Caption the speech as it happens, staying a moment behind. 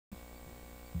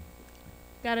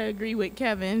Gotta agree with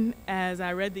Kevin. As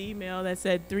I read the email that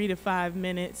said 3 to 5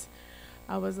 minutes,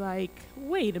 I was like,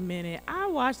 wait a minute. I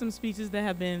watched some speeches that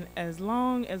have been as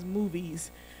long as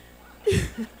movies.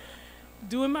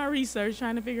 Doing my research,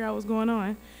 trying to figure out what's going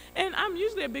on. And I'm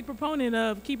usually a big proponent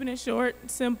of keeping it short,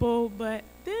 simple, but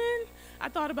then I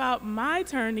thought about my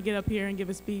turn to get up here and give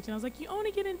a speech, and I was like, you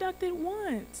only get inducted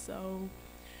once. So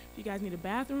if you guys need a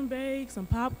bathroom break, some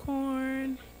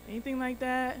popcorn, anything like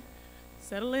that,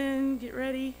 settle in, get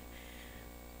ready.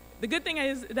 The good thing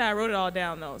is that I wrote it all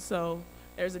down, though, so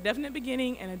there's a definite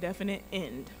beginning and a definite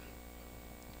end.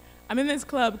 I'm in this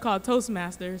club called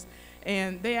Toastmasters,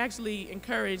 and they actually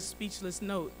encourage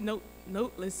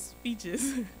noteless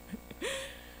speeches.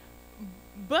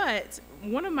 But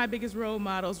one of my biggest role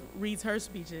models reads her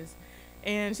speeches,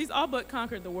 and she's all but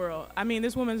conquered the world. I mean,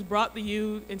 this woman's brought the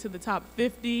U into the top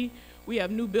 50. We have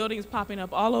new buildings popping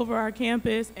up all over our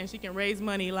campus, and she can raise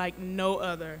money like no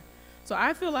other. So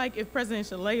I feel like if President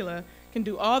Shalala can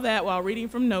do all that while reading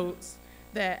from notes,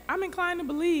 that I'm inclined to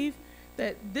believe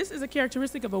that this is a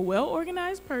characteristic of a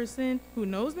well-organized person who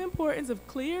knows the importance of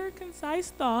clear, concise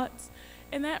thoughts,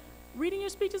 and that reading your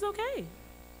speech is okay.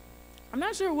 I'm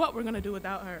not sure what we're gonna do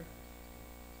without her.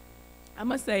 I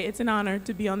must say, it's an honor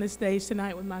to be on this stage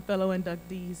tonight with my fellow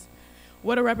inductees.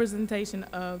 What a representation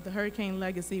of the hurricane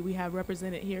legacy we have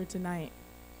represented here tonight.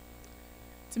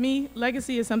 To me,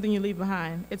 legacy is something you leave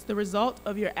behind. It's the result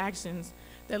of your actions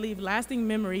that leave lasting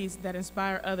memories that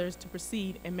inspire others to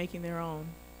proceed in making their own.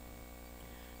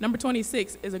 Number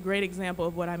 26 is a great example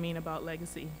of what I mean about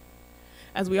legacy.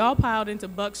 As we all piled into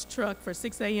Buck's truck for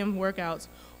 6 a.m. workouts,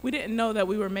 we didn't know that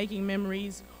we were making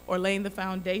memories or laying the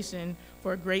foundation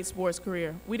for a great sports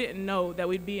career. We didn't know that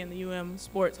we'd be in the UM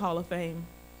Sports Hall of Fame.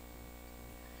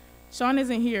 Sean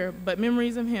isn't here, but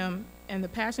memories of him and the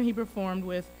passion he performed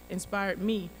with inspired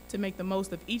me to make the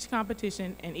most of each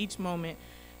competition and each moment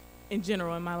in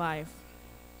general in my life.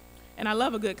 And I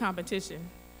love a good competition.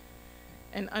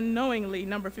 And unknowingly,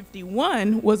 number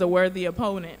 51 was a worthy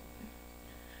opponent.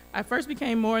 I first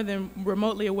became more than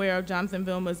remotely aware of Jonathan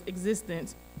Vilma's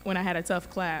existence when I had a tough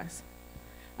class.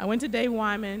 I went to Dave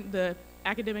Wyman, the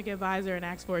academic advisor, and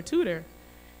asked for a tutor.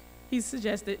 He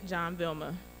suggested John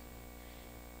Vilma.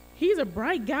 He's a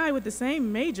bright guy with the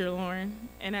same major, Lauryn,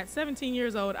 and at 17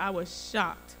 years old, I was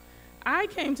shocked. I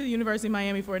came to the University of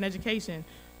Miami for an education.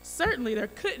 Certainly, there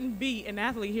couldn't be an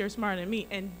athlete here smarter than me,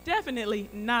 and definitely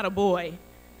not a boy.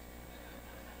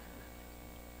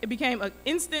 It became an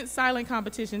instant silent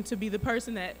competition to be the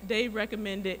person that Dave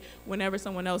recommended whenever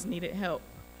someone else needed help.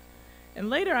 And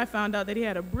later I found out that he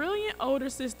had a brilliant older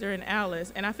sister in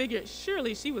Alice, and I figured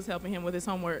surely she was helping him with his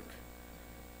homework.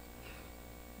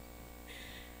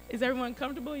 Is everyone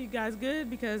comfortable? You guys good?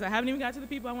 Because I haven't even got to the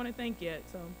people I want to thank yet,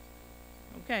 so,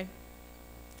 okay.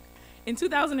 In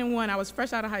 2001, I was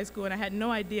fresh out of high school and I had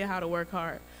no idea how to work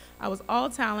hard. I was all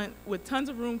talent with tons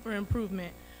of room for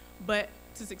improvement, but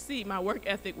to succeed, my work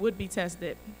ethic would be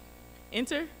tested.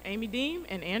 Enter Amy Deem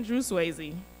and Andrew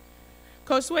Swayze.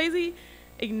 Coach Swayze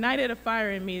ignited a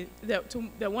fire in me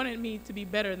that wanted me to be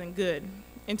better than good.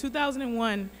 In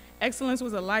 2001, excellence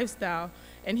was a lifestyle,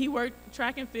 and he worked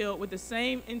track and field with the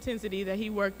same intensity that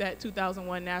he worked that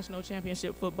 2001 national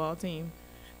championship football team.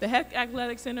 The Heck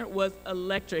Athletic Center was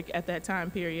electric at that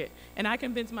time period, and I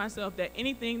convinced myself that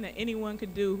anything that anyone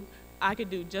could do, I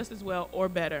could do just as well or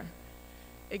better,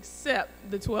 except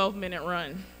the 12-minute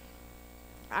run.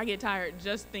 I get tired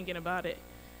just thinking about it.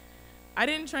 I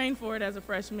didn't train for it as a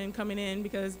freshman coming in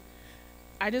because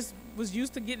I just was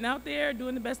used to getting out there,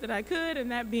 doing the best that I could,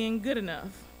 and that being good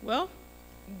enough. Well,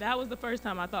 that was the first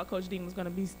time I thought Coach Dean was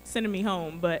gonna be sending me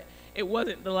home, but it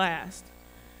wasn't the last.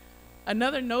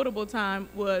 Another notable time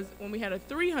was when we had a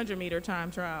 300-meter time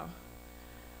trial.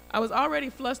 I was already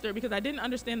flustered because I didn't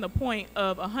understand the point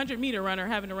of a 100-meter runner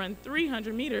having to run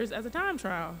 300 meters as a time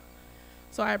trial.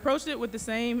 So I approached it with the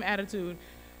same attitude.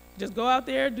 Just go out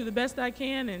there, do the best I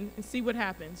can, and see what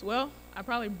happens. Well, I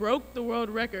probably broke the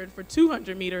world record for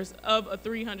 200 meters of a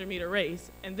 300-meter race,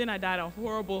 and then I died a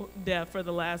horrible death for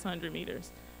the last 100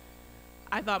 meters.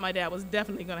 I thought my dad was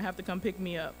definitely gonna have to come pick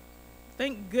me up.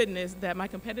 Thank goodness that my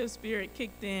competitive spirit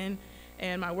kicked in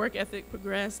and my work ethic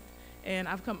progressed, and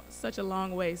I've come such a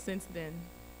long way since then.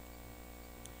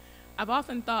 I've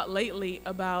often thought lately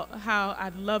about how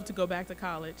I'd love to go back to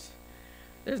college.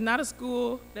 There's not a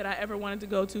school that I ever wanted to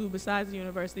go to besides the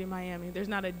University of Miami. There's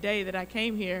not a day that I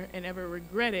came here and ever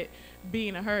regretted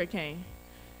being a hurricane.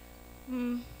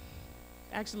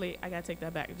 Actually, I gotta take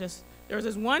that back. There was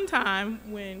this one time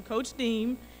when Coach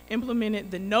Deem implemented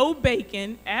the no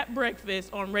bacon at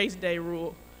breakfast on race day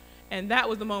rule. And that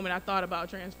was the moment I thought about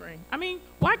transferring. I mean,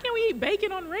 why can't we eat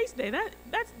bacon on race day?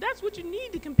 That's what you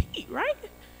need to compete, right?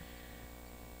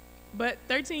 But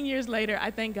 13 years later,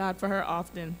 I thank God for her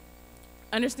often.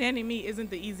 Understanding me isn't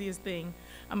the easiest thing.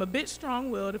 I'm a bit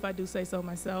strong-willed, if I do say so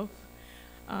myself.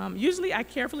 Usually, I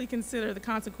carefully consider the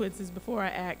consequences before I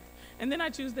act, and then I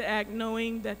choose to act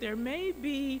knowing that there may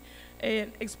be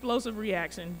an explosive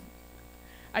reaction.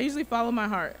 I usually follow my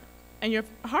heart, and your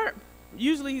heart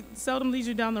usually seldom leads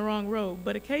you down the wrong road,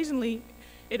 but occasionally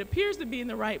it appears to be in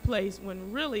the right place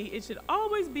when really it should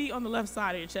always be on the left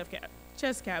side of your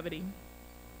chest cavity.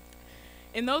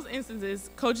 In those instances,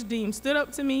 Coach Deem stood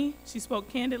up to me, she spoke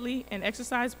candidly, and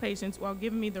exercised patience while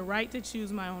giving me the right to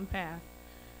choose my own path.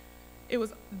 It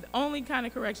was the only kind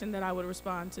of correction that I would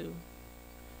respond to.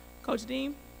 Coach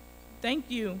Deem,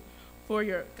 thank you for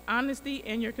your honesty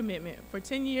and your commitment, for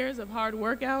 10 years of hard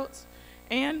workouts,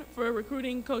 and for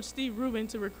recruiting Coach Steve Rubin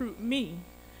to recruit me.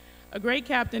 A great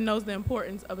captain knows the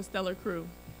importance of a stellar crew.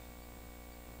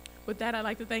 With that, I'd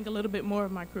like to thank a little bit more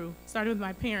of my crew, starting with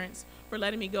my parents for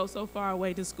letting me go so far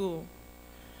away to school.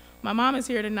 My mom is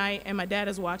here tonight, and my dad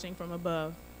is watching from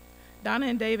above. Donna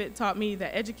and David taught me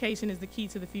that education is the key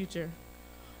to the future.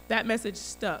 That message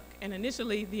stuck, and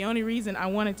initially, the only reason I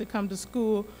wanted to come to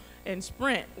school and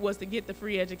Sprint was to get the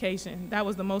free education. That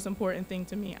was the most important thing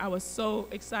to me. I was so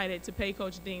excited to pay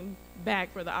Coach Dean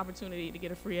back for the opportunity to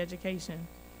get a free education.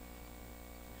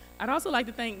 I'd also like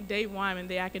to thank Dave Wyman,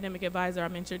 the academic advisor I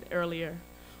mentioned earlier.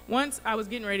 Once I was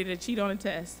getting ready to cheat on a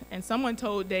test, and someone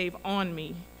told Dave on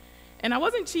me. And I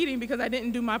wasn't cheating because I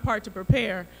didn't do my part to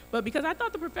prepare, but because I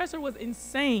thought the professor was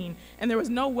insane and there was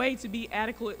no way to be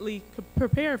adequately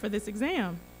prepared for this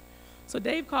exam. So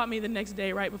Dave called me the next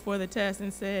day right before the test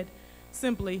and said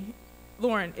simply,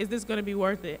 "Lauryn, is this going to be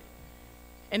worth it?"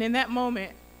 And in that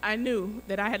moment, I knew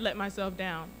that I had let myself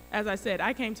down. As I said,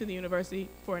 I came to the university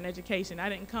for an education. I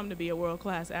didn't come to be a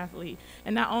world-class athlete.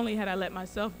 And not only had I let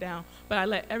myself down, but I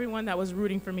let everyone that was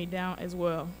rooting for me down as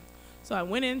well. So I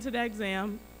went into that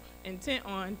exam intent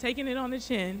on taking it on the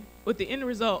chin, with the end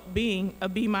result being a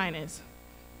B-.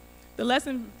 The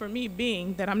lesson for me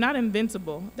being that I'm not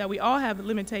invincible, that we all have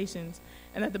limitations,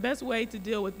 and that the best way to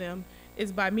deal with them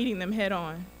is by meeting them head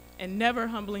on and never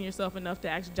humbling yourself enough to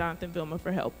ask Jonathan Vilma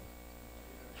for help.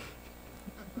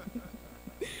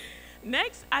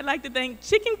 Next, I'd like to thank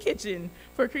Chicken Kitchen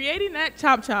for creating that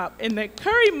chop chop and the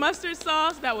curry mustard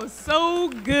sauce that was so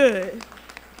good.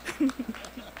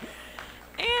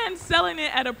 And selling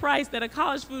it at a price that a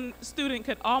college student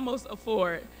could almost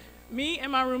afford. Me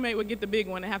and my roommate would get the big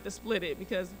one and have to split it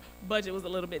because budget was a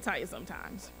little bit tight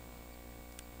sometimes.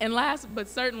 And last but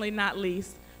certainly not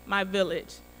least, my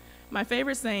village. My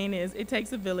favorite saying is, "It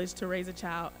takes a village to raise a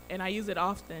child," and I use it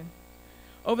often.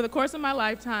 Over the course of my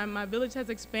lifetime, my village has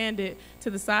expanded to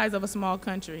the size of a small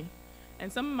country.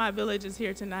 And some of my village is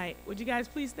here tonight. Would you guys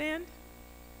please stand?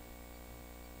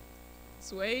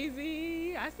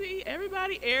 Swayze, I see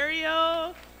everybody,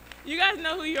 Ariel. You guys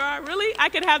know who you are. Really? I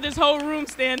could have this whole room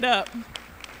stand up.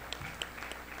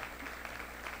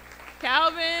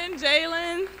 Calvin,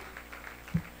 Jalen.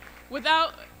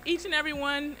 Without each and every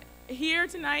one here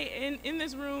tonight in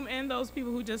this room and those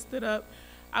people who just stood up,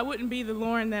 I wouldn't be the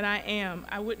Lauryn that I am.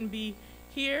 I wouldn't be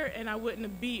here, and I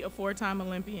wouldn't be a 4-time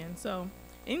Olympian. So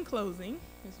in closing,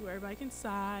 this is where everybody can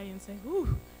sigh and say,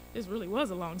 "Whew, this really was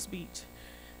a long speech."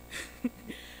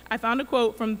 I found a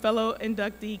quote from fellow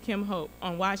inductee Kim Hope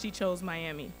on why she chose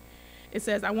Miami. It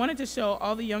says, "I wanted to show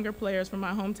all the younger players from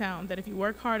my hometown that if you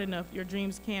work hard enough, your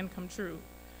dreams can come true."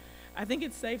 I think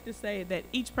it's safe to say that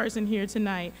each person here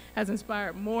tonight has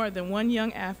inspired more than one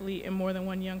young athlete and more than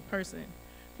one young person.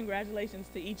 Congratulations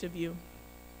to each of you.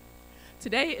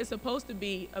 Today is supposed to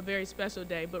be a very special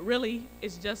day, but really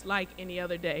it's just like any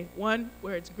other day, one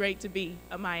where it's great to be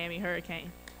a Miami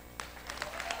Hurricane.